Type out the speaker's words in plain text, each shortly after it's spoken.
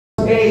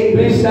8.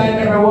 Please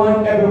stand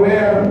everyone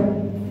everywhere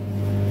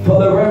for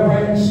the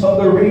reverence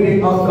of the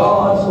reading of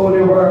God's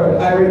holy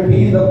word. I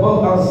repeat the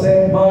book of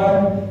St.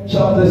 Mark,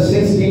 chapter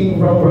 16,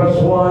 from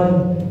verse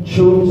 1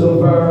 through to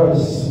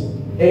verse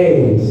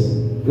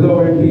 8.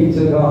 Glory be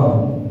to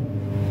God.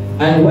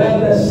 And when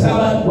the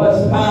Sabbath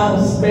was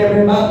past,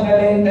 Mary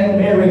Magdalene and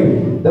Mary,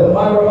 the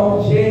mother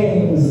of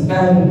James,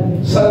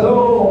 and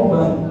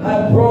Salome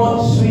had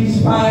brought sweet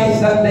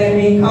spice that they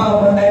may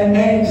come and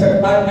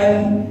enter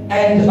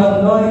and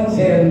anoint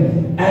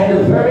him.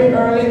 And very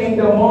early in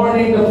the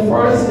morning, the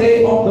first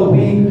day of the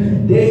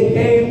week, they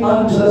came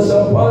unto the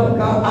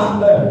sepulchre at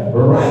the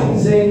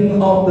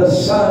rising of the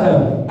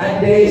sun.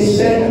 And they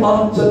said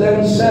unto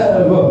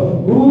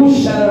themselves, who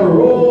shall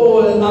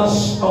roll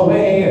us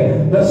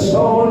away the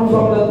stone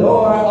from the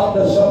door of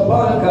the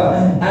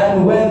sepulchre?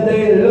 And when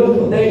they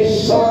looked, they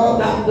saw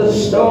that the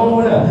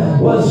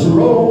stone was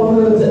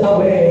rolled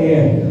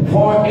away,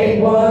 for it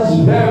was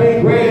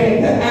very great.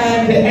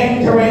 And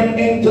entering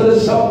into the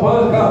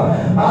sepulchre,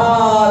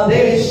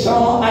 they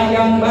saw a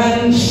young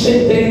man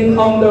sitting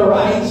on the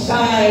right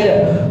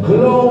side,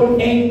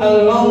 clothed in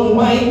a long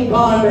white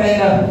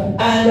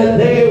garment, and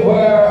they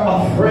were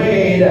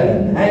afraid.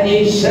 And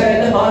he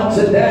said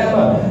unto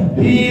them,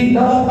 be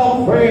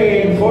not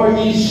afraid, for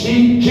ye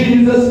see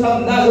Jesus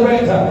of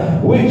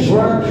Nazareth, which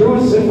were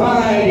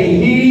crucified.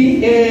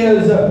 He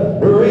is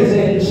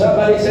risen.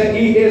 Somebody say,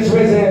 he is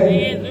risen.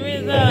 He is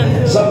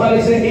risen.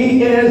 Somebody say,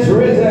 he is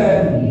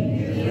risen.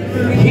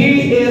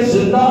 He is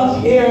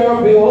not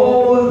here.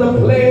 Behold the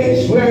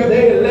place where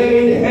they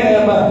laid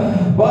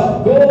him.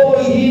 But go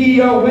ye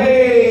your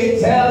way,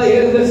 tell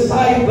his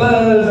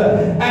disciples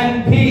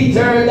and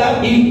Peter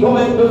that he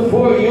goeth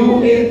before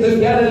you into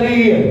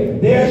Galilee.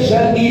 There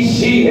shall ye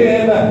see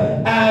him,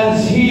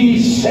 as he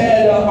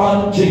said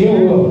unto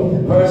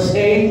you. Verse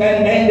 8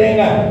 and ending.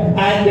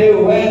 And they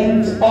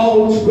went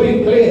out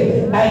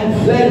quickly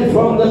and fled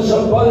from the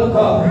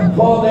sepulchre,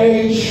 for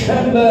they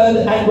trembled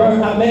and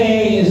were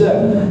amazed.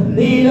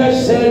 Neither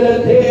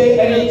said they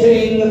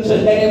anything to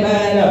any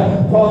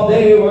man, for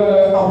they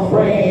were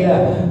afraid.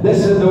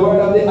 This is the word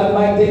of the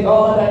Almighty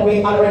God, and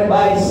we honor it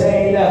by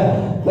saying,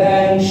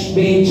 thanks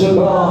be to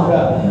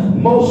God.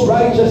 Most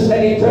righteous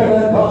and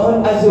eternal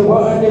God, as the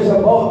word is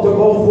about to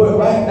go forth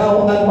right now,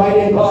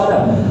 Almighty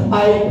God,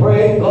 I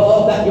pray,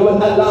 God, that you will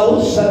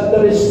allow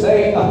somebody to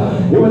say,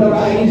 you will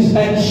arise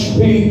and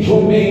speak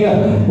to me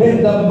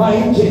in the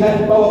mighty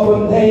and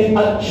powerful name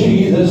of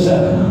Jesus.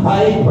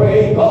 I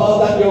pray,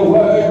 God, that your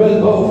word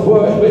will go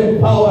forth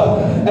with power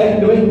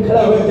and with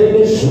clarity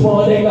this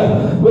morning,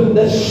 with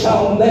the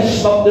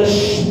soundness of the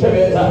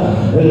Spirit.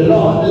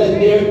 Lord, let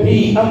there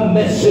be a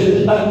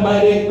message,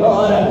 Almighty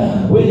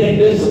God, within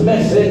this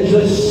message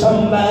to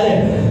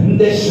somebody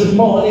this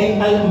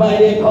morning,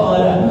 Almighty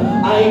God.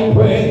 I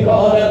pray,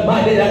 God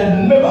Almighty,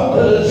 that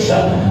miracles,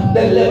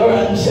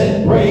 deliverance,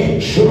 and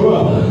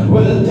breakthrough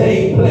will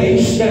take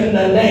place in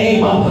the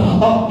name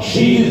of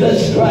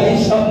Jesus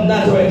Christ of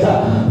Nazareth.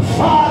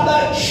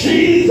 Father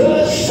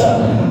Jesus,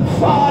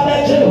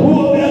 Father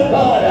Jehovah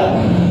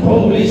God,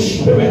 Holy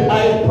Spirit,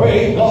 I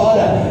pray,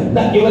 God,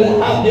 that you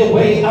will have your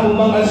way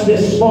among us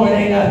this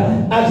morning,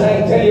 as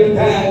I tell you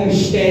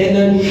thanks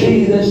in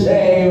Jesus'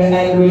 name,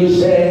 and we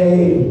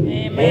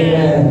say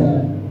amen.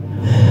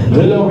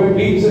 Glory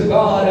be to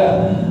God.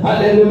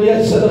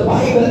 Hallelujah. So the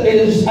Bible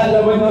is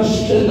allowing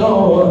us to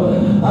know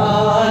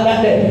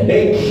that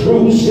they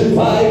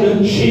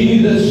crucified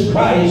Jesus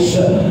Christ.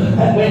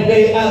 And when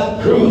they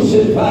have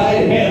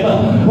crucified him,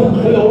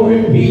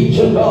 glory be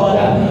to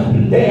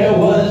God, there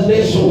was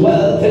this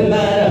wealthy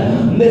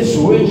man, this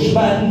rich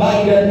man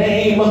by the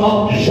name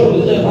of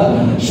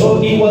Joseph. So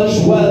he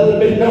was well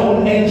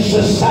known in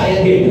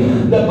society.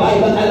 The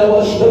Bible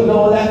allows us to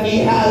know that he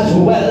has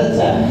wealth,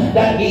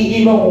 that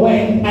he even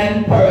went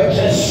and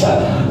purchased,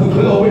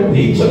 glory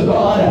be to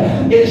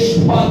God,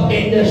 his spot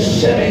in the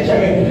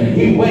cemetery.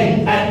 He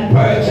went and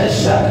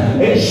purchased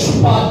his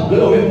spot,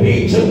 glory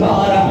be to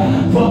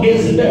God, for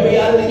his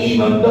burial,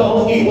 even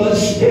though he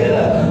was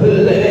still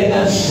living.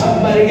 As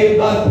somebody give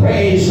God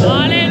praise.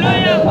 Hallelujah.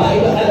 And the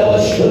Bible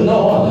allows us to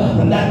know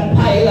that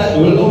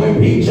Pilate, glory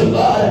be to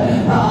God,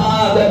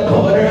 the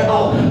governor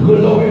of,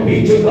 glory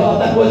be to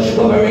God, that was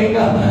covering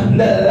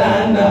the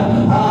land,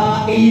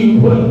 he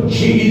put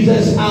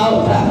Jesus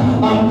out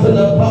unto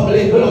the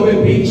public,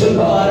 glory be to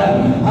God.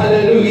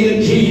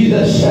 Hallelujah,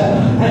 Jesus.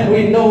 And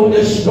we know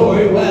the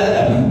story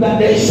well, that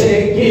they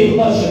say, give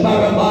us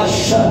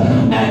Barabbas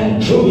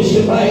and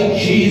crucify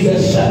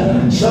Jesus.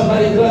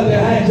 Somebody clap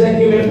their hands and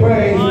give him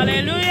praise.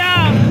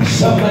 Hallelujah.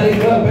 Somebody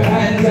clap your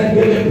hands and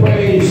give him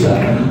praise.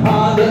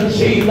 The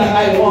theme that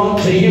I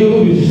want to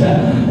use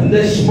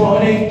this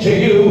morning to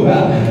you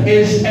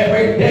is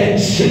every dead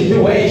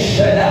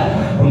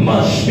situation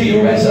must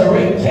be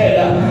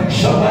resurrected.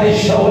 Somebody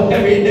shout,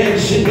 every dead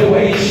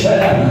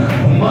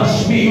situation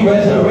must be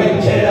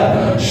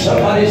resurrected.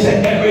 Somebody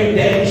say, every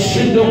dead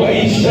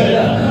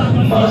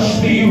situation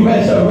must be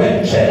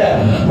resurrected.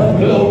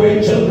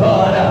 Glory to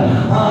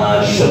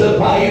God. So the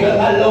Bible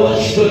allows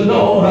us to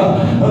know,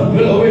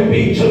 glory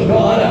be to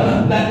God,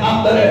 that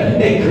after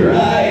they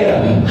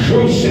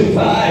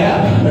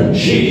crucify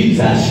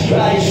Jesus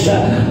Christ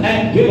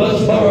and give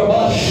us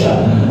Barabbas,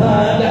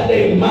 that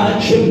they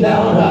march him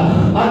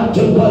down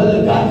unto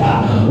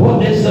Golgotha.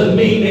 What is the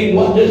meaning?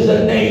 What is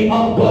the name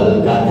of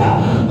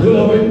Golgotha?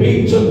 Glory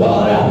be to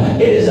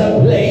God. It is a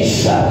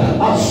place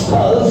of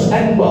skulls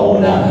and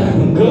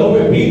bone.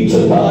 Glory be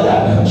to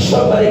God.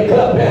 Somebody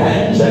clap your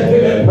hands and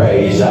give him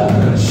praise.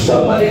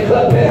 Somebody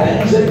clap your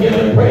hands and give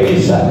him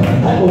praise.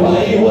 And while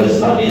he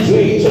was on his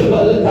way to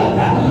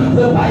Golgotha,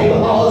 the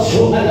Bible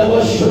also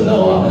allows us to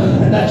know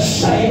that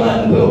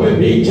Simon, glory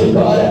be to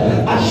God,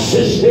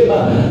 assisted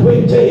him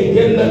with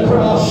taking the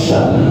cross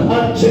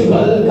unto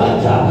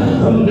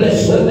Golgotha.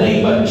 Bless the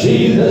name of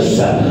Jesus.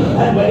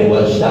 And when it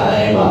was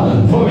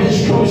time for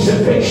his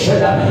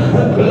crucifixion,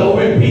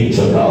 glory be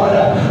to God,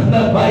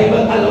 the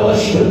Bible allows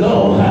us to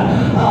know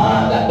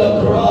that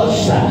the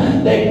cross,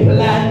 they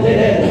planted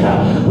it,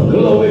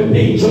 glory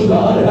be to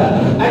God,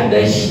 and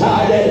they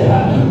started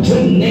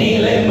to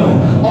nail him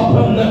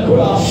upon the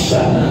cross.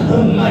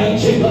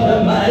 Mighty God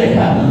Almighty,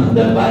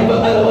 the Bible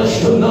allows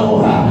us to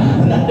know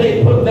that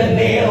they put the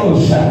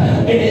nails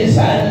in his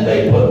hand,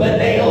 they put the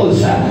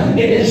nails in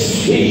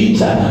his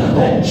feet,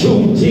 and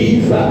two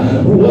thief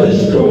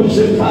was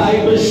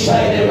crucified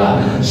beside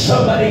him.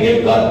 Somebody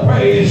give God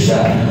praise.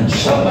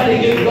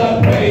 Somebody give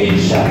God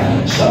praise.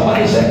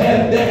 Somebody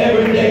say the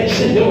everyday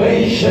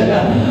situation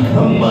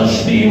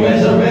must be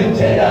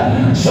resurrected.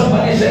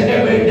 Somebody say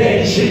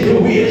everyday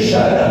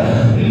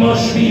situation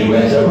must be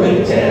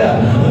resurrected.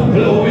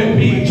 Glory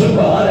be to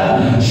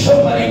God.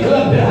 Somebody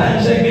clap your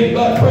hands and give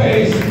God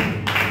praise.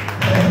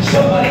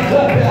 Somebody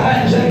clap your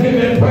hands and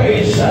give him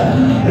praise.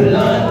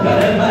 Lord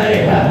God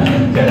Almighty,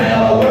 can I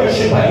have a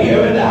worshiper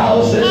here in the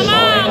house this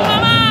morning?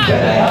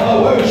 Can I have a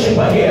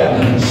worshiper here?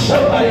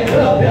 Somebody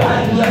clap your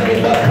hands and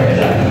give God praise.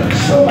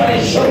 Somebody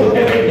show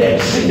every dead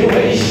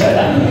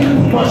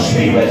situation must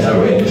be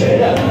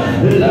resurrected.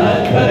 Lord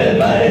God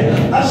Almighty,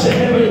 I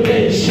said every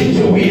dead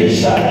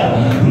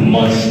situation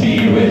must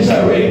be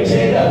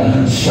resurrected.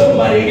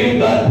 Somebody give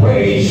God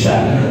praise.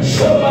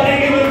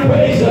 Somebody give him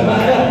praise,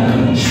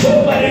 man.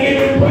 Somebody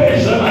give him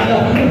praise,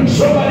 man.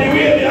 Somebody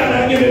really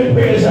honor, give him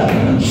praise.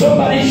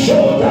 Somebody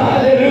shout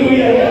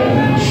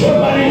hallelujah.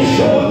 Somebody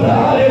shout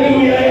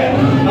hallelujah.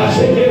 I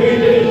said every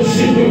dead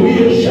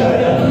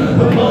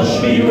situation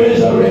must be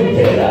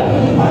resurrected.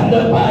 And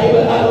the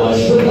Bible allows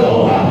us to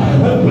know,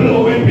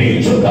 glory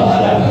be to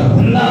God.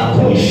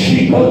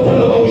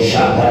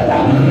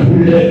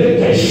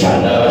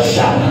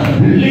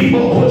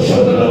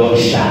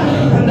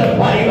 And the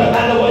Bible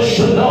allows us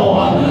to know,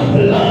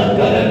 Lord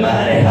God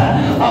Almighty,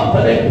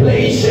 after they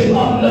place him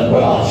on the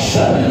cross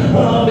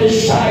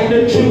beside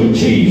the two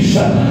thieves,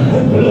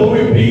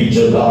 glory be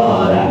to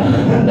God,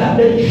 and that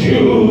the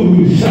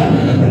Jews,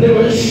 they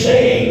were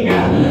saying,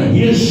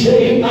 you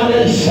save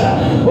others,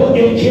 but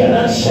you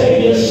cannot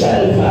save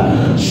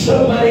yourself.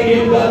 Somebody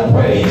give God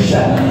praise. They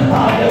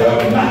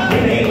were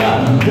mocking,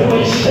 they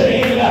were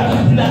saying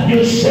that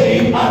you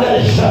save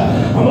others,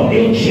 but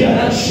you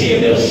cannot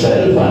save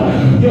yourself.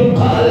 You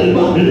call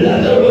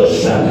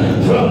Lazarus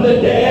from the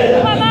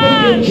dead, but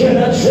you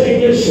cannot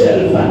save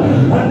yourself.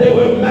 And they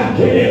were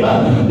mocking him,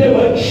 they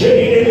were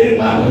chaining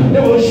him,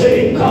 they were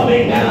saying,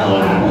 coming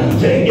down,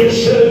 take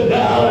yourself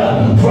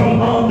down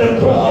from on the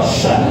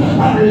cross,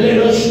 and let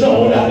us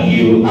know that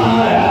you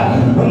are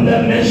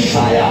the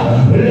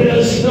Messiah. Let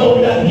us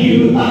know that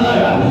you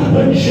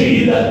are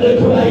Jesus the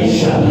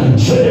Christ.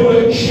 So they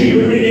were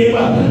cheering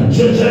him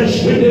just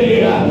as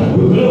today.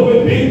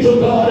 Glory be to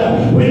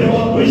God. We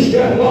know a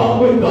Christian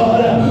walk with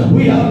God.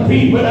 We have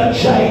people that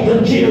try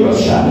to tear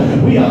us.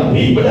 We have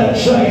people that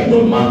try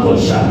to mock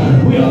us.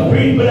 We have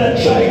people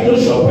that try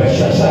to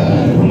suppress us.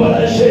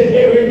 But I said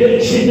every day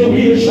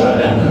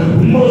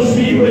situation must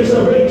be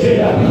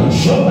resurrected.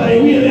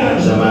 Somebody will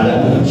answer,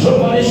 man.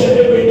 Somebody said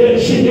every day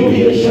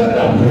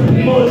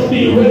situation must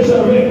be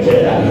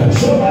resurrected.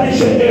 Somebody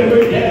said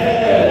every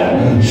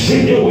day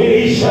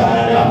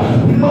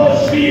situation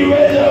must be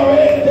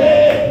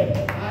resurrected.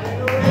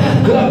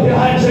 Clap your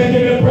hands and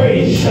give him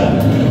praise.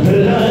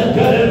 Lord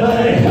God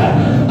Almighty,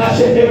 I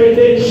said every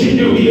day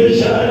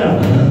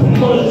situation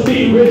must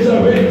be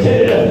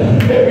resurrected.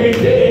 Every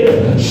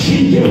day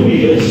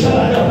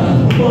situation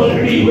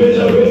must be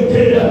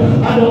resurrected.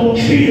 I don't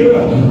care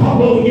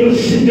about your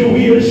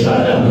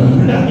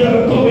situation that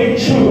you're going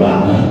through.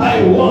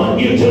 I want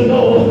you to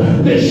know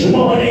this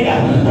morning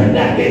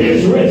that it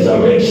is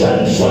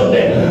Resurrection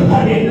Sunday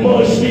and it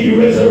must be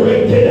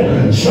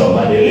resurrected.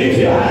 Somebody lift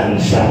your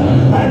hands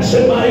and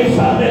say, my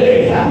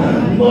family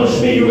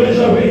must be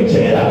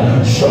resurrected.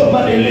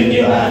 Somebody lift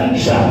your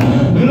hands,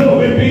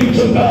 glory be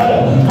to God,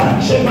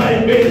 and say,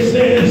 my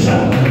business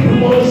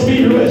must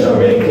be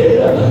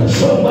resurrected.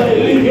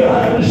 Somebody lift your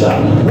hands,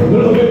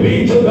 glory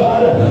be to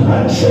God,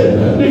 and say,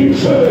 the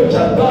church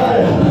of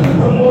God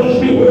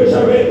must be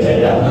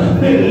resurrected.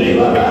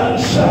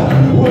 Deliverance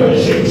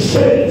worship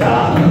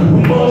center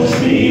must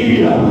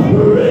be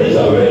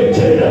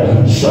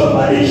resurrected.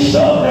 Somebody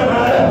shout them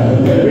out.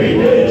 Every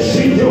day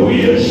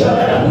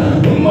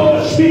situation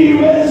must be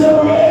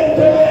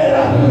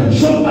resurrected.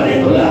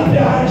 Somebody clap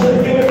their hands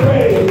and give it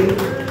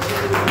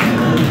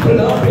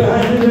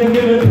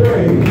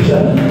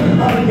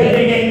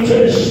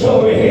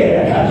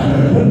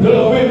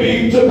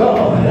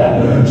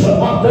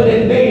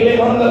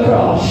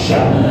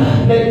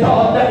They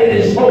thought that it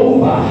is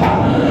over.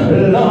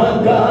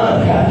 Lord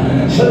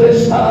God, so they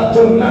start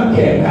to knock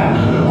him.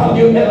 Have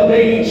you ever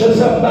been to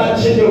some bad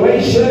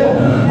situation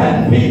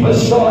and people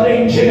start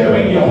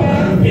engineering you?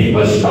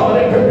 People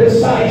start to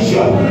criticize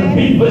you.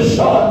 People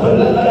start to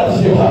laugh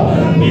at you.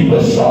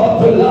 People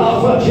start to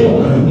laugh at you.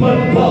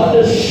 But God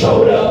has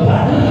showed up.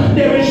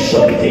 There is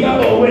something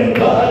about when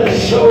God has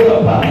showed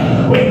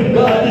up. When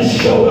God has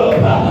showed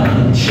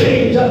up,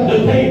 change have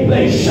to take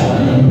place.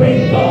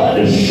 When God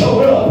has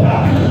showed up,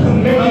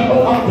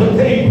 miracle have to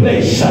take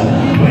place.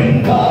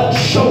 When God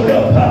showed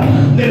up,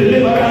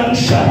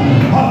 deliverance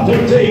have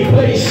to take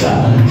place.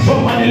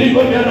 Somebody lift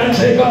up your hand and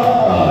say,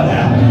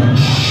 God,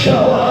 show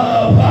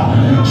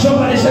up.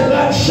 Somebody say,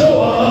 God,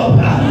 show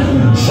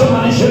up.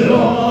 Somebody say,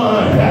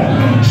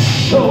 Lord,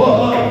 show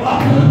up.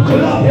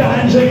 Clap your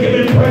hands and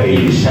give him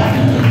praise.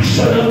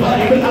 So the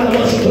Bible allows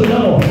us to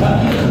know,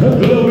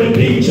 glory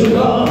be to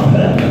God,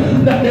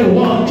 that they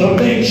want to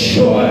make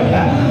sure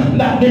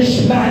that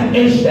this man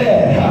is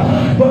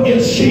there. But you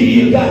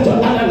see, you got to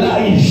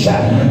analyze,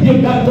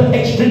 you got to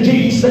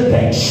exegete the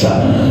text.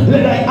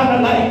 Let I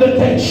analyze the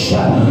text.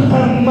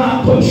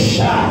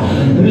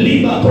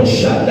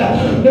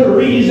 The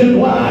reason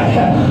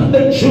why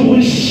the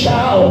Jews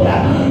shout,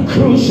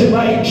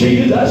 crucify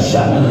Jesus,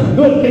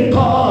 was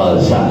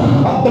because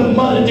of the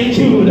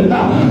multitude.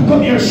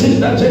 Come here,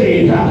 Sister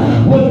Jane.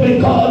 Was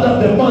because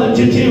of the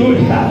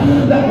multitude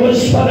that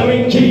was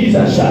following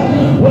Jesus.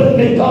 Was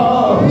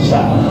because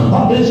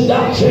of his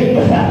doctrine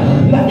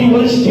that he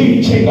was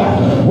teaching.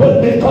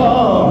 Was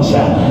because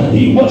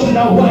he wasn't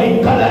a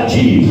white collar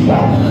thief.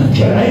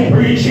 Can I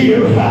preach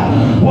here?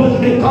 Was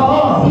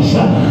because,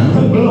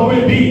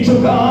 glory be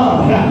to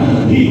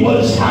God, he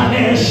was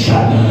honest.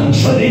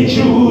 So the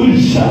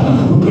Jews,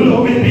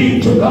 glory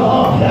be to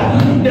God,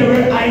 they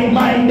were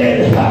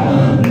high-minded.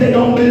 They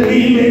don't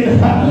believe in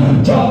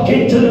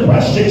talking to the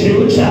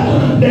prostitutes.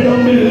 They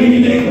don't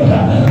believe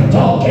in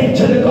talking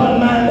to the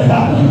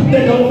gunman.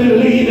 They don't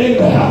believe in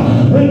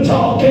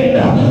talking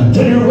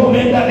to the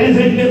woman that is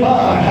in the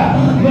bar.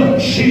 But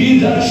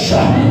Jesus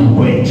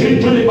went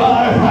into the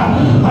bar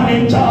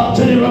and he talked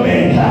to the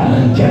woman.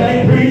 Can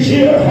I preach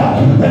here?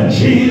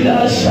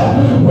 Jesus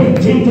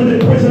went into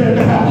the prison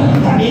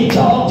and he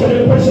talked to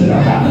the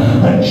prisoner.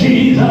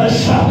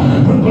 Jesus,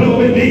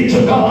 glory be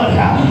to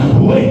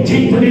God, went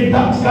into the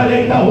tax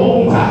collector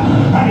home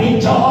and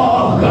he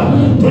talked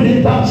to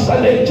the tax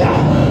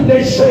collector.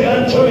 They say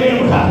unto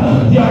him,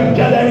 you are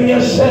gathering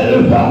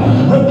yourself,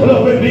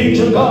 glory be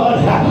to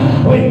God,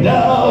 with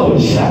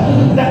those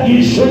that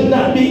you should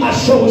not be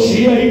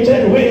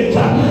associated with.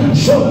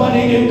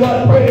 Somebody give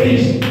God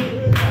praise.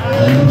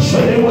 So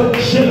they were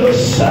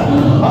jealous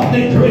of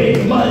the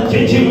great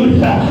multitude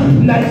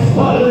that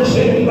follows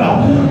him.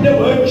 They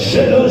were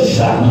jealous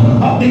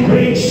of the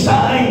great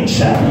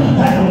signs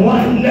and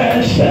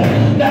wonders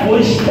that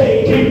was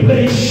taking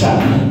place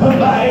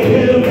by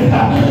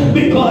him,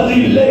 because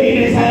he laid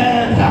his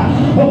hand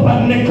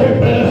upon the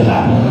cripple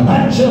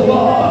and to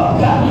walk.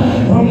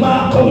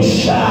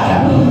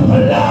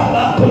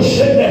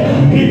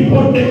 He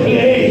put the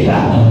clay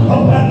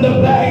upon the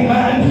blind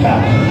man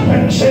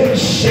and said,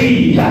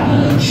 see.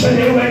 So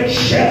they were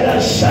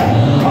jealous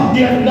of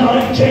the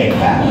anointing.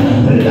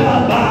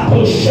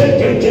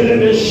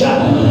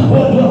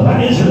 Was upon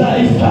his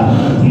life.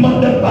 But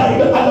the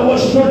Bible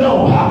allows us to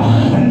know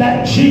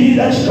that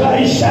Jesus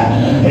Christ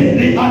is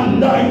the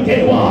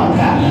anointed one.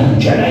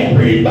 Can I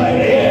breathe by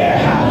the air?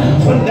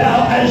 For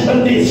thou hast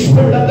the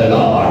Spirit of the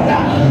Lord.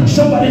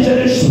 Somebody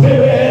say, the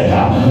Spirit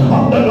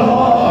of the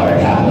Lord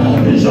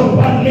is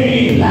upon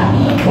me,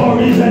 for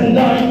he's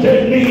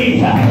anointed me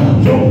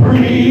to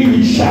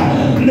preach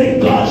the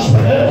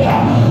gospel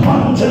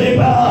unto the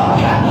poor.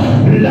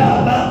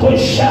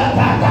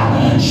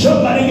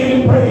 Somebody give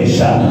him praise.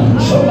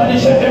 Somebody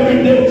say,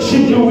 every dead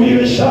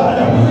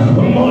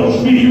situation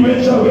must be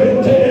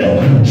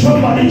resurrected.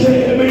 Somebody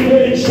say, every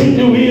dead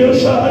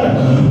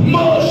situation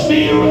must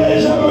be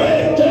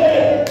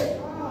resurrected.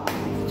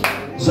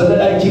 So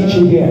that I teach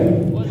you here.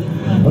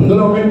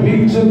 Glory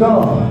be to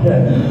God.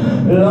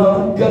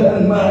 Lord God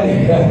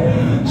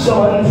Almighty.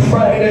 So on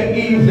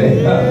Friday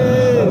evening,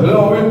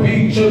 glory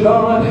be to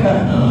God.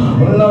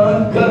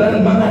 Lord God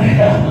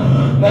Almighty.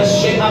 I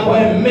say, I'm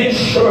going to make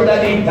sure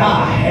that he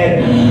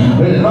died.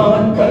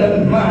 Lord God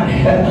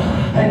Almighty.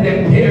 And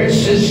the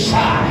pierced his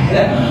side.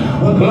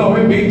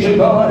 Glory be to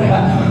God.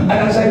 And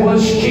as I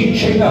was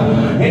teaching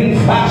in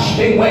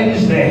Fasting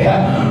Wednesday,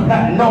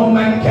 that no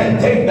man can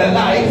take the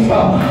life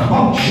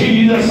of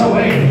Jesus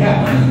away.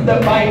 The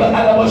Bible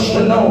allows us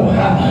to know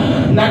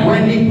that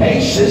when he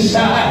pierced his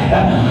side,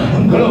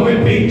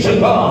 glory be to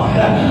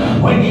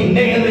God, when he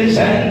nailed his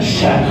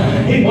hands,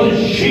 it was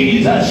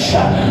Jesus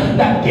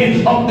that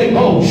gives up the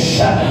ghost.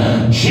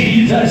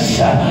 Jesus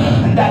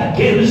that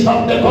gives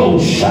up the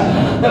ghost.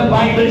 The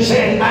Bible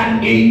said,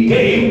 and he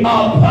gave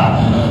up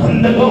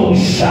the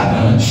Ghost.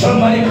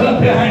 Somebody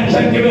clap your hands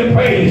and give him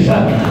praise.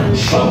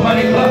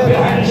 Somebody clap your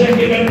hands and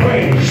give him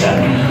praise.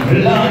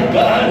 Lord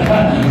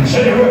God,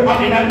 so they were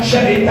up in that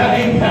Sunday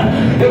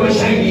time. They were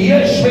saying,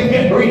 yes, we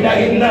get rid of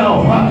him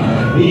now.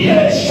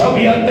 Yes,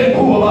 we have the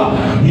poor.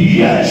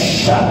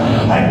 Yes.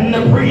 And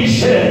the priest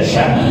says,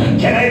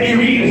 can I be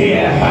real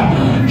here?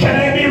 Can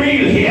I be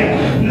real here?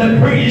 And the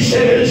priest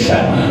says,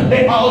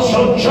 they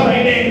also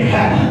joined in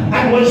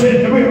and was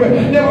in the river.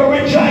 They were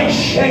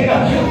rejoicing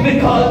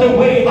because the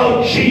way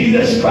of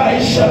Jesus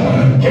Christ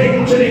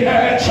came to the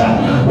earth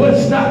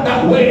was not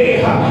that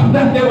way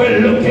that they were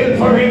looking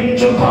for him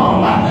to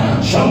come.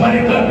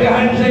 Somebody clap your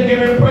hands and give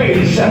him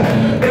praise.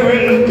 They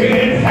were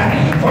looking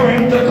for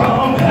him to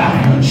come.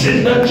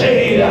 Sister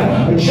Jade,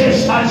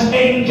 just as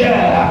angel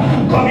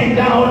coming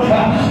down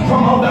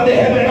from out of the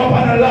heaven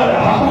upon a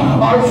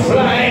ladder or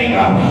flying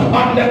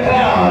on the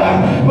cloud,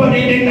 but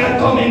he did not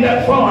come in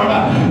that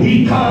form.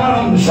 He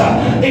comes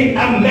in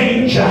a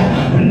manger.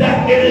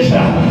 That is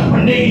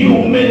the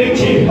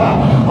humility of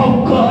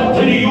God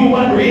to the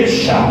human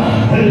race.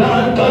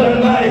 Lord God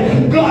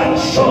Almighty,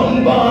 God's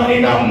Son born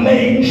in a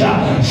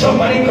manger.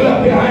 Somebody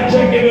clap your hands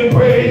and give him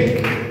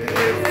praise.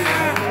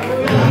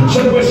 So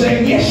they were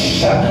saying,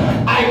 yes,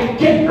 I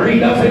get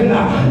rid of him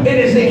now. It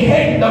is the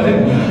head of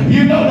him.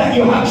 You know that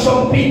you have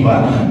some people,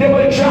 they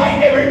will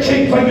try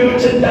everything for you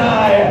to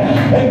die.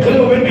 And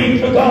glory be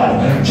to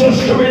God,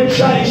 just to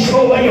rejoice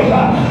over you,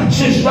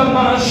 Sister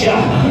Marcia.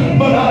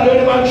 But I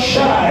don't want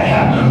shy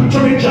to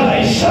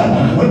rejoice.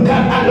 God,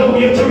 I allow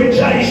you to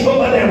rejoice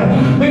over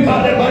them.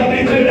 Because the Bible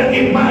declares that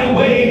if my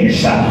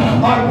ways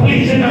are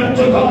pleasing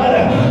unto God,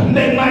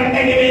 then my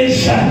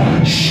enemies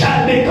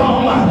shall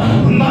become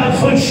my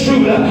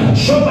footstool.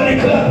 Somebody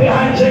clap your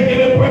hands and give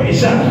him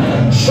praise.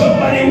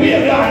 Somebody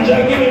wave your hands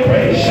and give him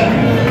praise.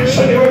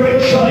 So they were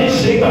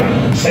rejoicing.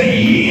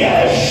 Say,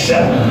 yes,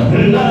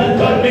 Lord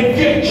God, we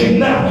get him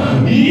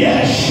now.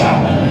 Yes,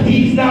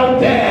 he's now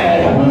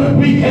dead.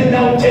 We can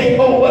now take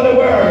over the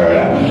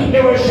world.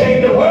 They were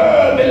saying the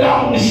world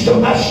belongs to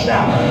us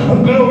now.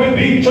 Glory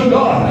be to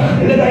God.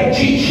 Let I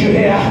teach you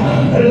here.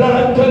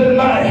 Lord God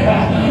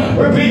Almighty,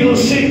 reveal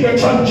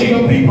secrets unto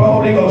your people,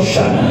 Holy Ghost.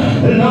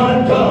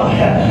 Lord God,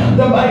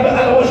 the Bible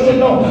allows us to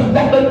know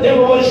that the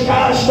devil was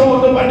cast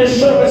out upon the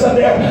surface of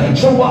the earth.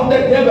 So what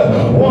the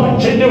devil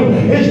wants to do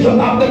is to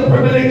have the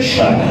privilege,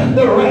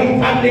 the right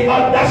and the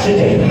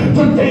audacity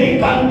to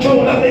take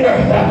control of the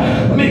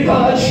earth.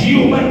 Because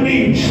human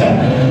beings,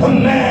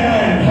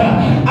 man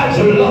has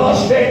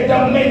lost their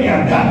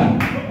dominion.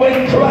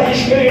 When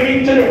Christ came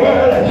into the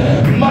world,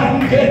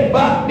 man get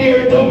back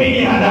their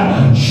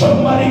dominion.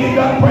 Somebody give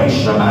God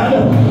praise,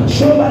 man.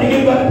 Somebody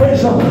give God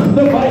praise.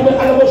 The Bible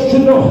allows us to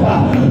know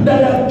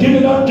that I've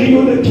given unto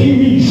you the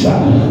keys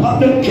of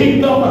the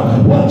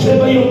kingdom.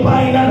 Whatever you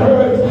bind on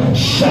earth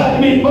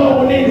shall be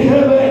bound in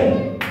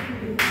heaven.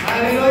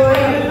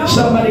 Hallelujah.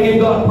 Somebody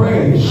give God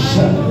praise.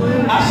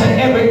 I said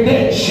every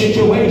dead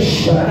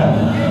situation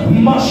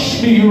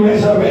must be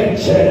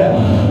resurrected.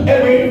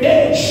 Every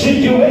dead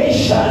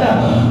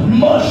situation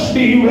must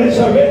be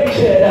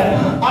resurrected.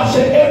 I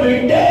said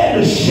every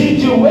dead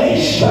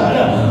situation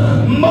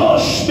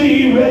must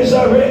be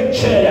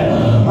resurrected.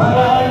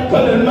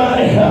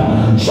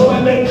 So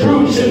when they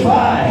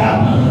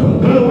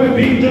crucify, glory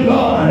be to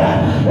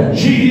God,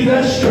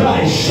 Jesus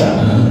Christ,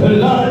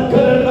 Lord God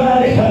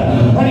Almighty,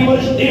 and he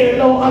was there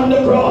now on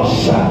the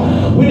cross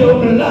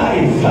without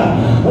life.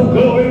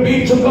 Glory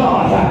be to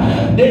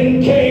God.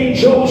 Then came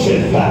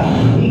Joseph,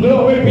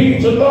 glory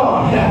be to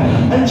God,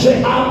 and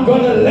said, I'm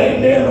going to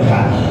lend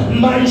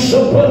him my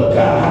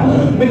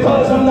sepulchre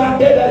because I'm not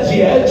dead as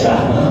yet.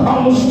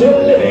 I'm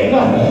still living.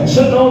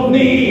 So no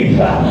need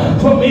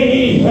for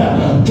me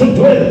to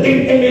dwell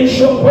in any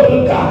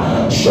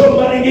sepulchre.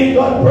 Somebody give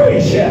God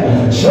praise.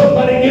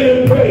 Somebody give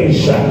him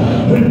praise.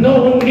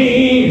 No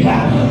need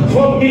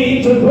for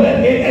me to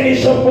dwell in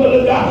any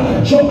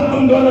sepulchre. So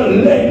I'm going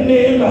to lend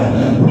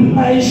him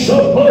my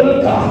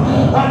sepulchre.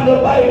 And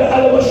the Bible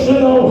allows us to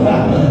know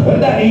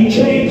that he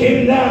take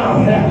him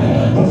down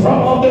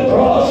from off the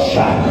cross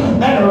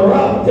and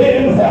wrapped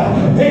him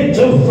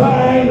into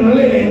fine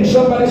linen.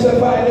 Somebody say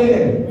fine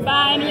linen.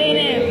 Fine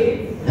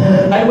linen.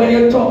 And when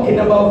you're talking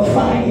about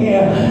fine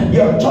here,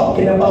 you're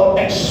talking about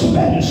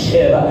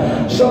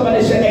expensive.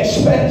 Somebody say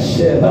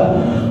expensive.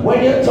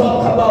 When you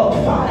talk about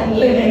fine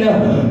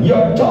linen,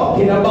 you're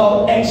talking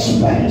about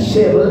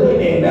expensive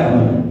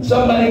linen.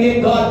 Somebody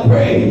give God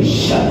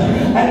praise.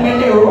 And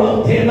when they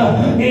wrapped him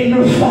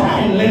in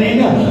fine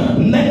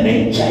linen, then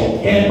they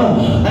take him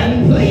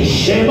and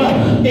place him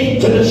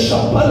into the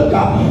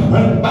sepulchre.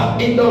 And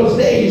back in those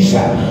days,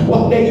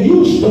 what they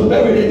used to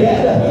bury the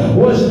dead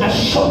was a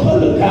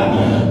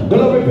sepulchre.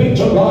 Glory be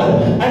to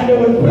God. And they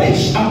would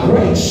place a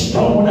great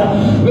stone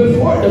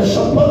before the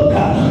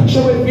sepulchre,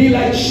 so it would be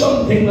like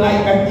something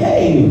like a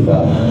cave.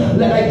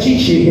 Let I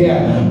teach you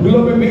here.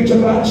 Glory be to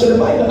God. So the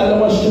Bible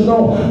allows us to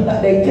know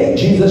that they take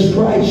Jesus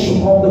Christ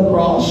from on the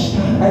cross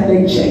and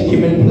they take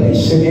him and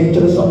place him into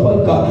the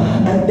sepulchre.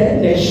 And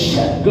then they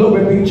set,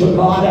 glory be to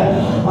God,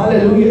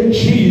 hallelujah,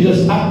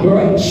 Jesus a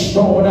great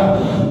stone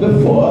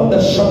before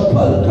the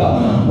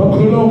sepulchre.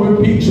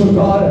 Glory be to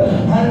God.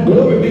 And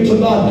glory be to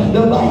God.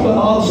 The Bible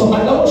also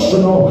allows us to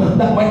know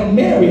that when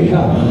Mary,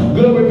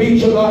 glory be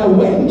to God,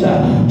 went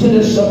to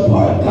the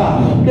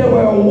sepulchre, they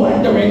were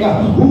wondering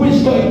who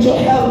is going to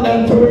help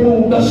them to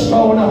remove the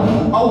stone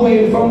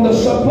away from the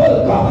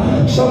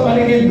sepulchre.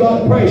 Somebody give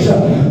God praise,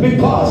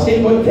 because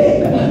it would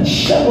take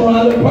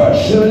several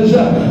persons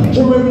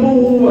to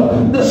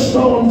remove the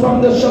stone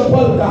from the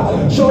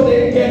sepulchre so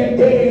they can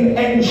gain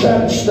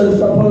entrance to the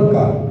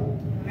sepulchre.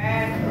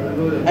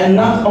 And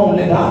not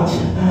only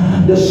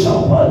that, the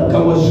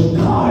sepulchre was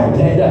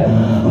guarded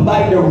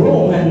by the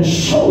Roman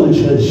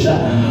soldiers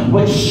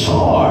with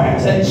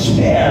swords and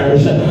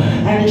spears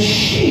and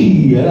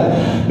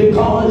shield,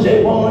 because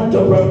they wanted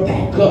to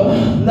protect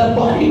the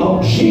body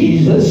of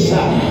Jesus.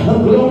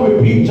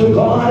 Glory be to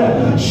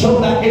God, so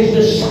that his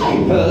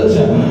disciples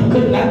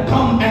could not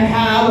come and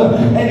have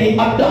any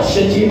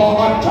audacity or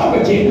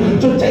authority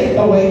to take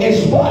away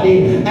his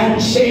body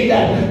and say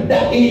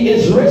that he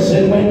is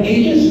risen when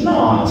he is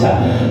not.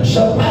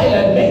 So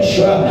Pilate made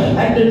sure,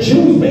 and the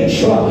Jews made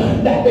sure,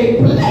 that they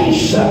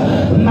place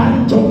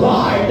man to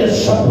guard the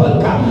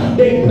sepulchre.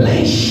 They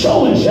place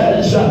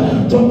soldiers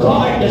to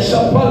guard the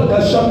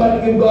sepulchre.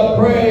 Somebody give God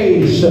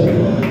praise.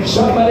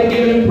 Somebody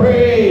give him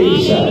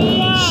praise.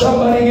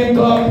 Somebody give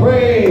God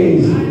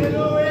praise.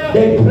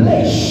 They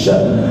place,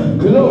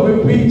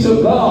 glory be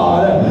to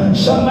God.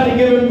 Somebody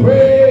give him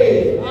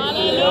praise.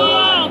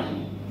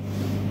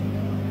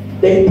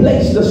 They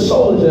place the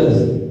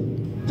soldiers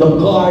to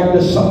guard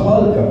the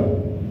sepulchre.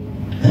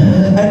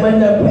 And when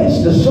they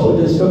placed the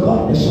soldiers to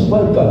guard the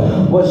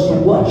sepulchre, was to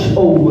watch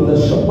over the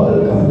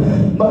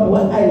sepulchre. But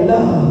what I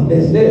love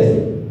is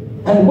this: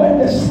 and when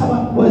the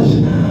Sabbath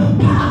was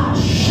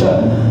passed,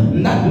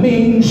 that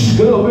means,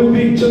 glory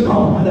be to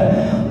God,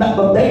 that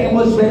the day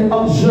was been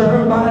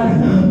observed by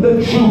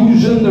the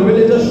Jews and the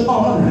religious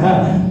order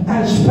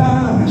has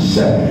passed.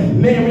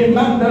 Mary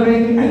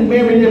Magdalene and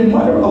Mary the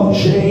mother of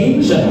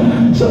James,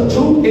 so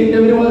two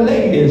individual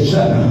ladies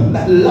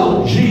that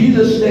loved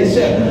Jesus, they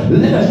said,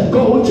 let us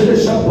go to the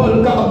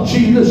sepulchre of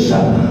Jesus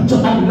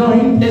to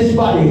anoint his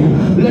body.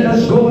 Let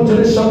us go to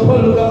the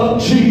sepulchre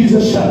of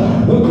Jesus,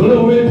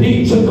 glory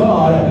be to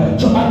God,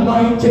 to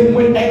anoint him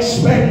with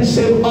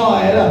expensive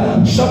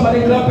oil.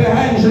 Somebody clap your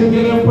hands and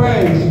give him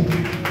praise.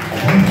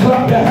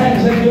 Clap your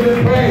hands and give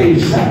him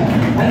praise.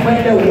 And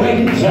when they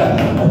went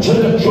to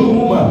the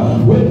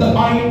tomb with the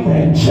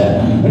ointment,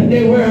 and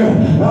they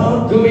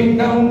were going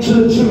down to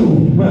the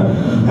tomb,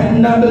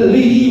 and I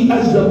believe,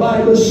 as the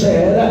Bible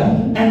said,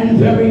 and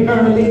very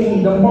early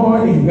in the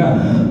morning,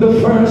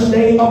 the first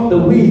day of the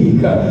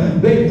week,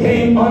 they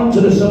came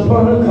unto the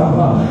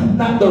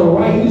sepulchre at the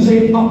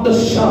rising of the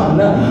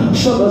sun.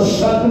 So the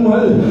sun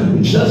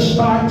will just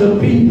start to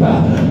peep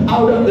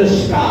out of the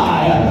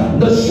sky.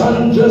 The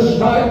sun just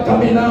started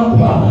coming up.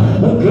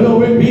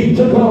 Glory be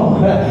to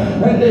God.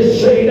 And they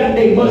say that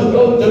they must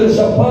go to the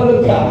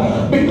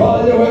sepulchre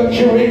because they were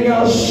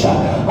curious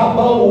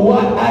about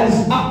what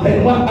has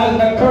happened, what has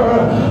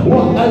occurred,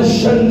 what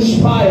has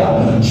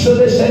transpired. So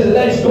they said,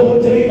 let's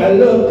go take a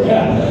look.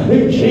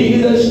 If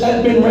Jesus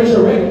had been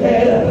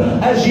resurrected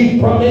as he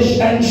promised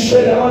and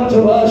said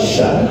unto us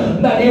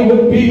that he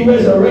would be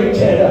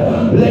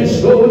resurrected,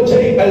 let's go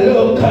take a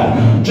look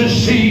to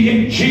see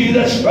if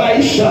Jesus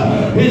Christ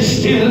is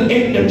still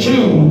in the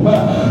tomb.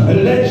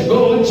 Let's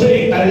go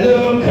take a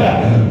look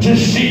to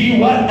see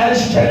what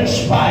has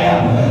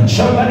transpired.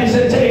 Somebody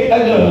said, take a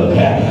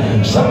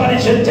look. Somebody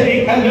said,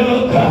 take a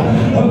look.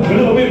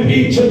 Glory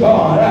be to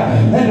God.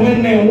 And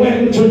when they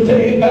went to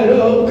take a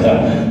look,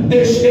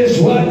 this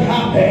is what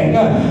happened.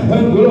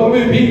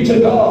 Glory be to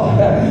God.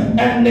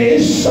 And they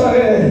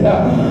said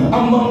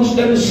amongst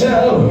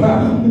themselves,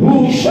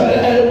 who shall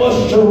help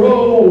us to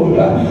roll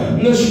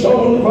the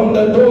stone from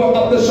the door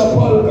of the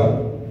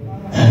sepulchre?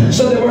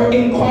 So they were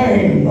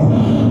inquiring,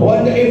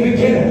 wonder if we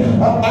can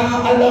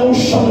allow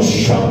some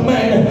strong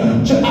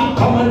men to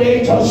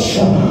accommodate us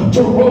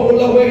to roll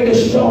away the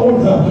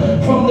stone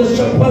from the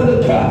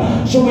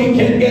sepulchre so we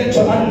can get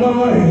to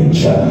anoint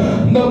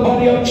the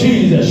body of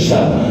Jesus.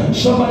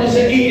 Somebody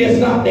said he is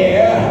not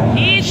there.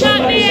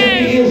 Somebody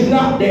said he is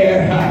not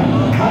there.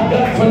 I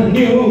got for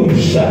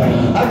news.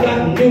 I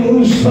got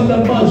news for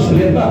the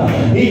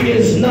Muslim. He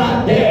is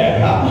not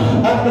there.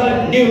 I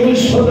got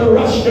news for the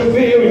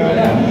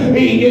Rastafarian.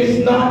 He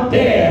is not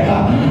there.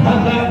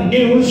 I got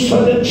news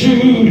for the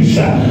Jews.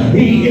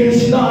 He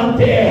is not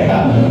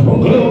there.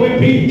 Glory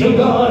be to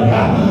God.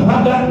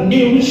 I got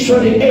news for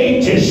the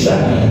atheists.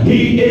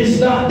 He is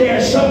not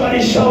there.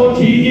 Somebody shout,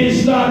 he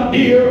is not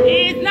there.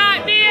 He is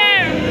not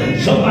there.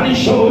 Somebody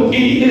shout,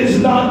 he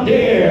is not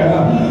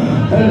there.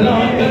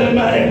 Lord God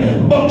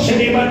Almighty, box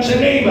anyone's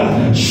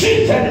neighbor,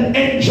 sit and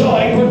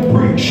enjoy good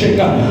preaching.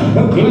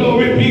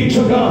 Glory be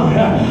to God.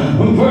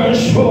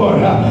 Verse 4,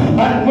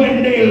 and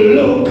when they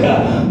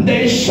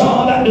they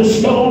saw that the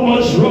stone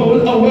was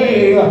rolled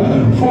away,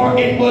 for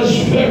it was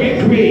very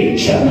great.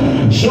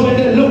 So when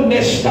they looked,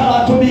 they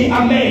started to be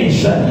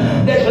amazed.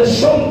 There was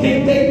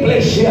something take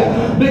place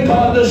here,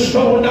 because the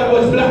stone that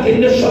was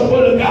blocking the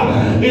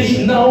sepulchre is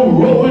now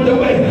rolled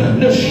away.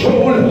 The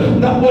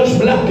stone that was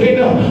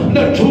blocking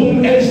the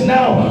tomb is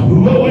now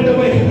rolled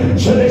away.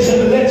 So they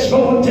said, let's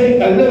go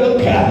take a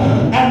look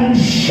and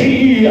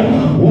see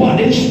what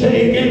is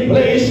taking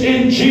place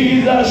in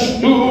Jesus'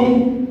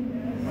 tomb.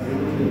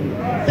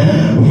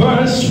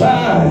 Verse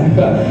 5,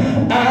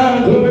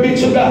 glory be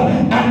to God.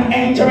 And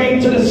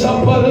entering to the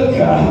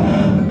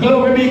sepulchre,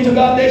 glory be to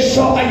God, they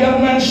saw a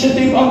young man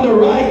sitting on the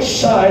right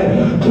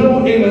side,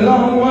 clothed in a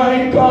long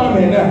white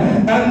garment,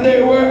 and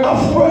they were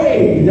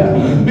afraid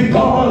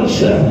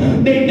because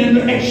they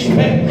didn't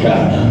expect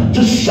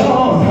to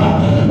saw,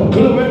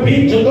 glory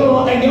be to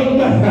God, a young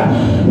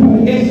man.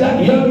 Who is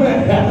that young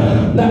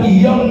man? That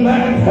young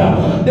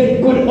man,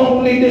 they could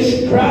only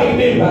describe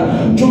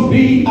him to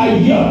be a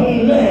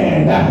young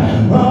man,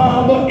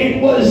 but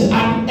it was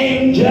an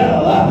angel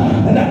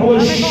that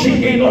was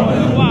sitting,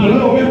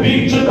 glory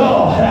be to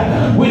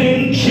God,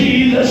 within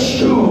Jesus'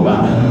 tomb,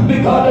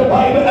 because the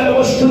Bible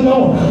allows us to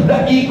know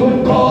that he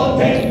could call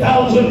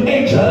 10,000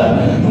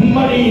 angels,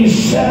 but he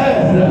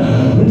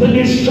said to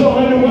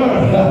destroy the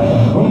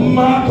world,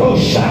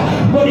 Marcos,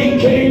 but he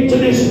came to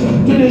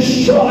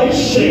destroy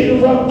sin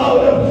from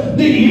out of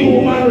the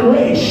human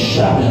race.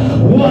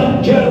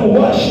 What can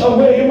wash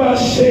away my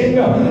sin?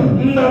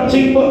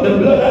 Nothing but the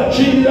blood of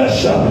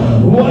Jesus.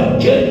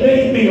 What can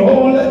make me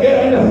whole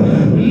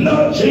again?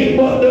 Nothing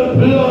but the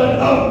blood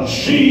of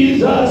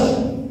Jesus.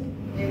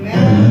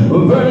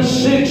 Verse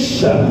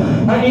 6,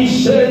 and he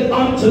said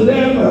unto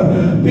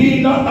them,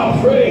 be not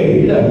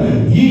afraid.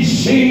 Ye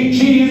see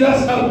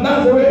Jesus of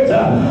Nazareth,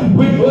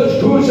 which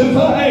was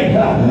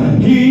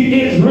crucified.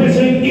 He is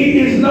risen. He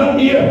is not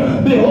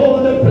here.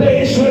 Behold the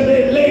place where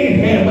they laid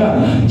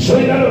him. So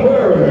in other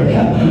words,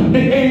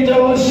 the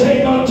angel was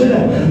saying unto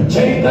them,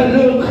 take a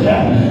look,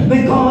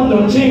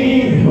 because the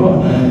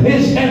tomb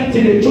is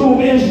empty. The tomb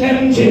is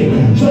empty.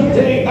 So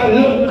take a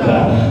look,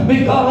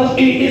 because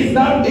he is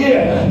not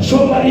here.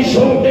 Somebody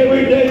showed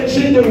every dead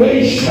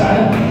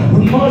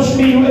situation must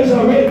be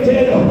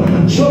resurrected.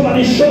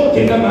 Somebody showed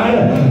in the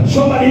man.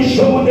 Somebody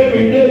showed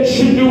every dead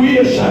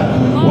situation.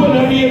 When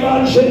a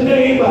neighbor said,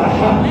 neighbor,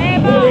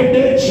 every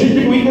dead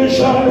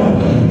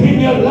situation in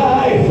your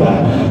life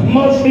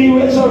must be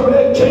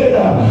resurrected.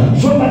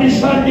 Somebody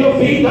stand your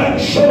feet and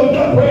show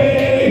the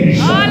praise.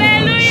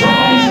 Hallelujah.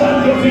 Somebody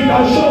stand your feet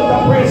and show the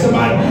praise,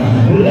 man.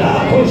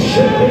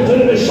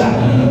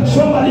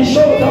 Somebody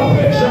show the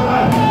praise,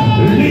 man.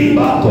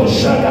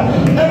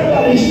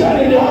 Everybody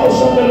stand in the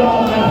house of the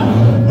Lord.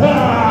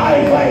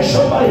 I find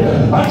somebody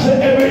and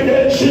say every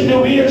dead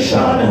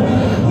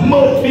situation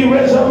must be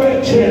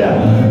resurrected.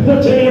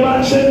 The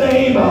table say,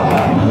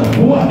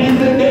 neighbor, what is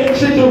the dead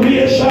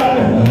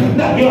situation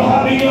that you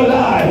have in your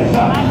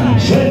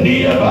life? Say,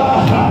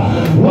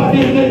 neighbor, what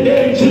is the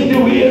dead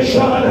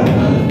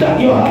situation that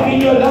you have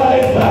in your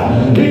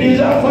life? It is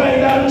a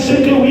finance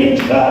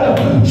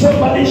situation.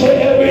 Somebody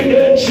say every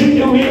dead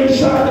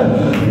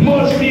situation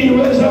must be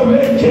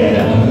resurrected.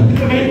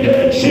 Every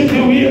dead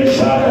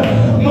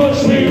situation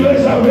must be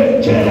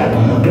resurrected.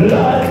 Lord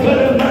God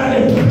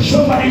Almighty,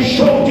 somebody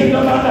shouting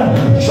the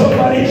man.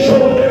 Somebody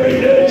shout every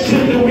dead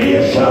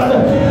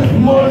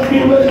situation must be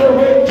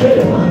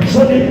resurrected.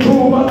 So the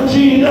tomb of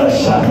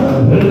Jesus,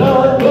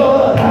 Lord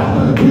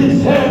God,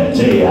 is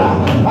empty.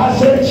 I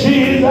said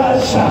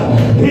Jesus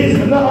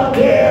is not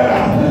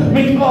there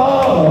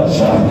because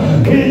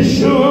his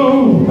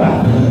tomb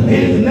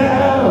is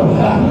now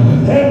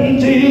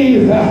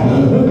empty.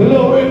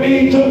 Glory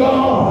be to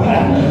God.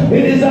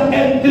 It is an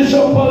empty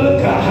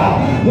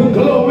sepulchre.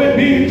 Glory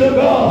be to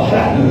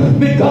God,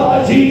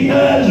 because he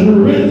has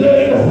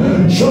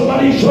risen.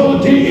 Somebody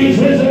shout he is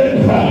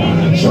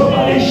risen.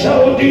 Somebody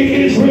shout he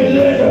is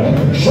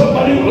risen.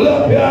 Somebody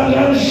clap your hands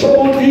and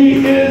shout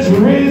he is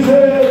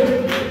risen.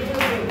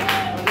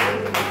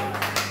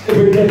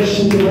 Every dead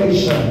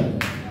situation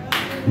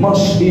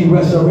must be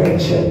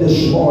resurrected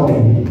this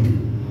morning.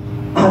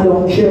 I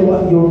don't care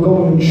what you're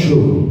going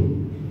through.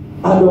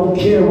 I don't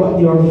care what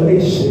you're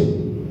facing.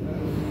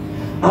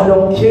 I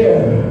don't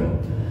care.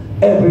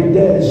 Every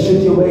dead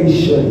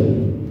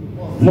situation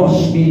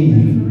must be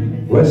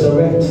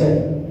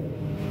resurrected.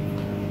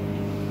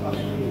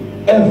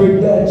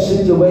 Every dead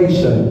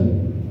situation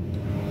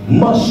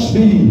must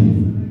be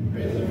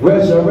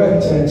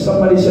resurrected.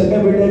 Somebody said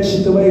every dead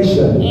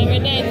situation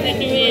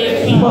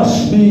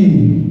must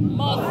be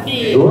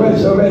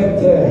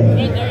resurrected.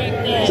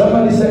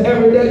 Somebody said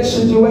every dead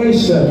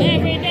situation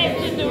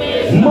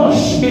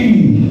must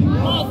be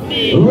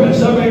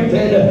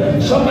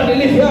resurrected. Somebody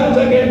lift your hands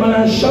again,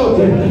 man, and shout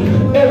it.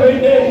 Every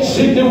dead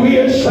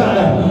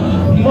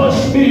situation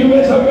must be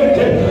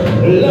resurrected.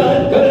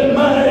 Lord God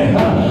Almighty,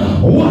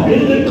 what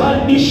is the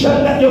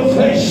condition that you're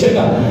facing?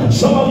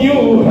 Some of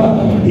you,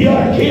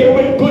 you're here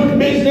with good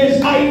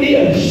business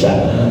ideas,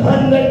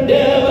 and the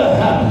devil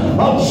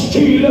have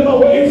steal them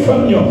away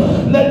from you.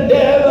 The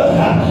devil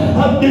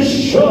have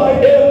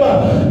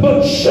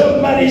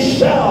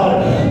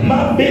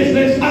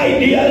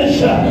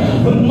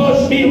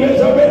must be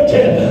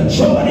resurrected.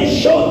 Somebody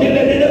shout it,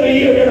 let it ever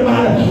hear it,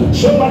 man.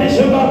 Somebody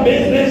say my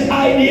business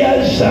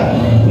ideas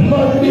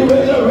must be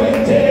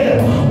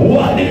resurrected.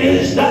 What it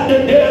is that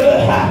the devil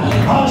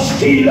has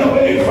steal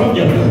away from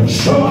you.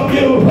 Some of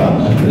you,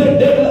 the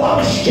devil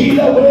has steal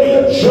away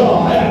your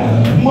joy.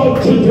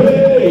 But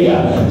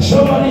today,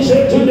 somebody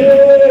said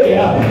today,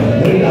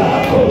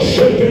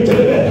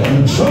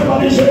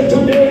 somebody said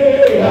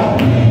today,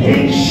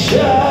 it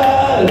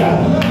shall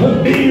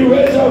be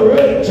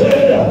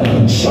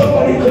resurrected.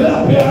 Somebody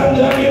clap your hands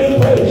and give him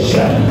praise.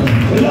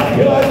 Clap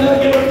your hands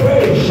and give him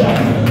praise.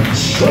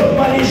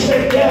 Somebody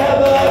said,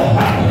 devil,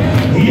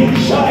 you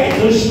tried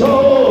to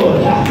steal,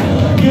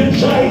 you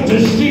tried to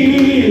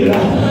steal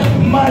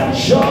my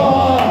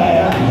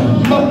joy,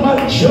 but my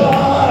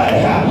joy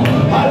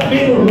has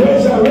been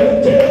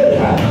resurrected.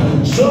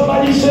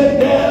 Somebody said,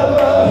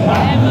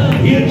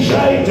 devil, you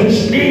tried to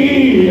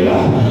steal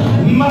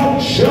my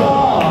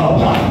job,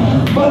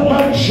 but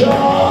my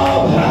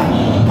job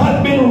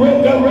has been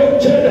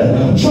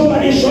resurrected.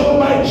 Somebody saw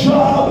my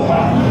job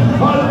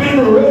has been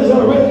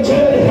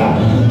resurrected.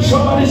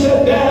 Somebody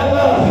said,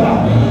 devil,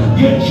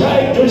 you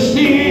tried to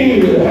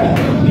steal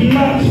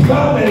my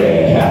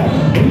family,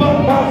 but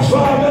my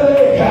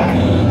family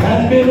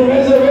has been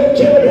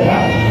resurrected.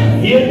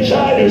 You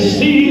tried to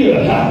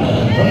steal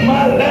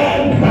my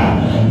land.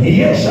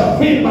 Yes, I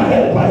feel my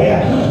helper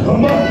here. But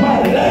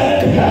my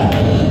land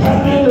has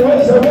been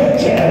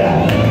resurrected.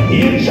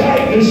 You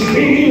tried to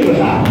steal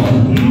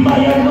my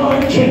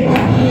anointing,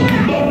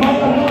 but my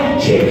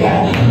anointing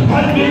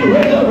has been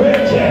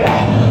resurrected.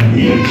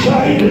 You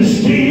tried to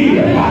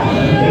steal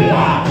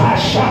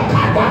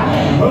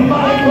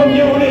my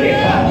community,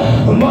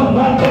 but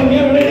my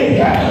community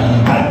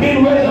has been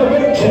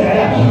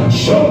resurrected.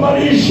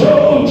 Somebody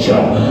shout,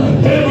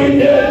 every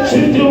dead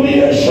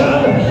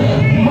situation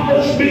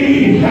must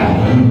be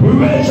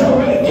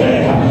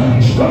resurrected.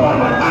 Come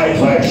on, I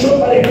find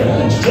somebody.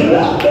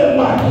 Slap them,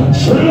 man.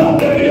 Slap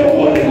them in the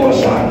Holy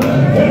Ghost.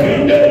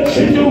 Every dead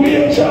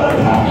situation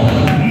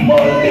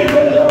must be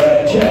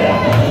resurrected.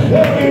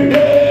 Every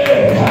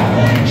dead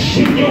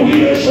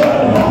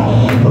situation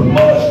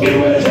must be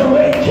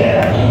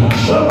resurrected.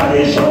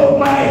 Somebody show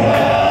my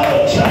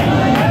health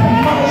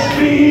must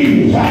be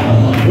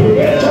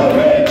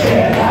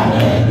resurrected.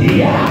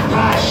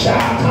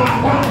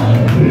 Yakashakata.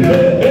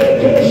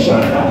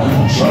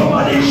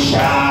 Somebody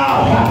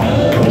shout,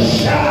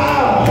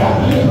 shout,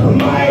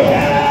 my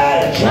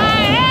health,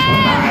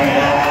 my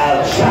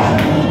health,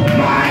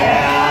 my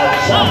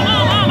health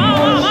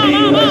must be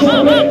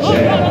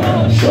resurrected.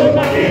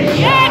 Somebody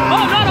shout,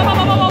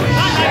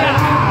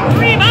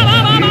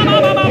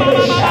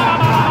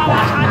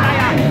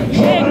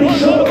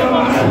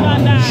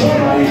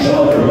 somebody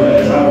show the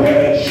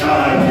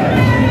resurrection.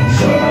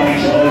 Somebody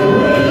show the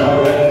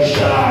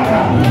resurrection.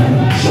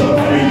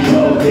 Somebody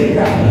show the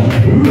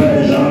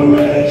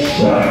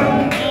resurrection.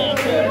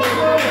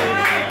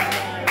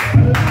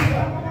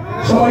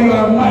 So you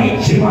are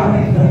mighty, man.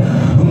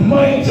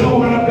 Mighty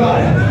woman of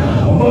God.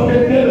 But the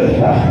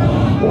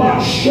devil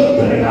was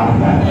shutting up.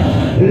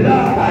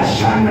 Laka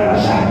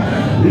Shandasa.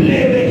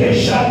 Leveke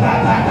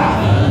Shataka.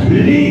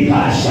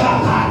 Lika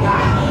Shakata.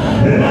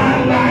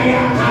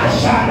 Randaya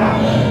Kashana.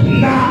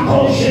 Nako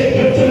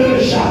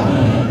Shekatusha.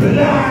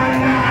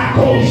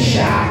 Nako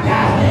Shaka.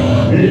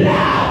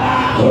 Lava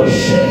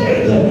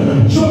Koshekata.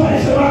 Somebody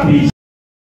say my peace.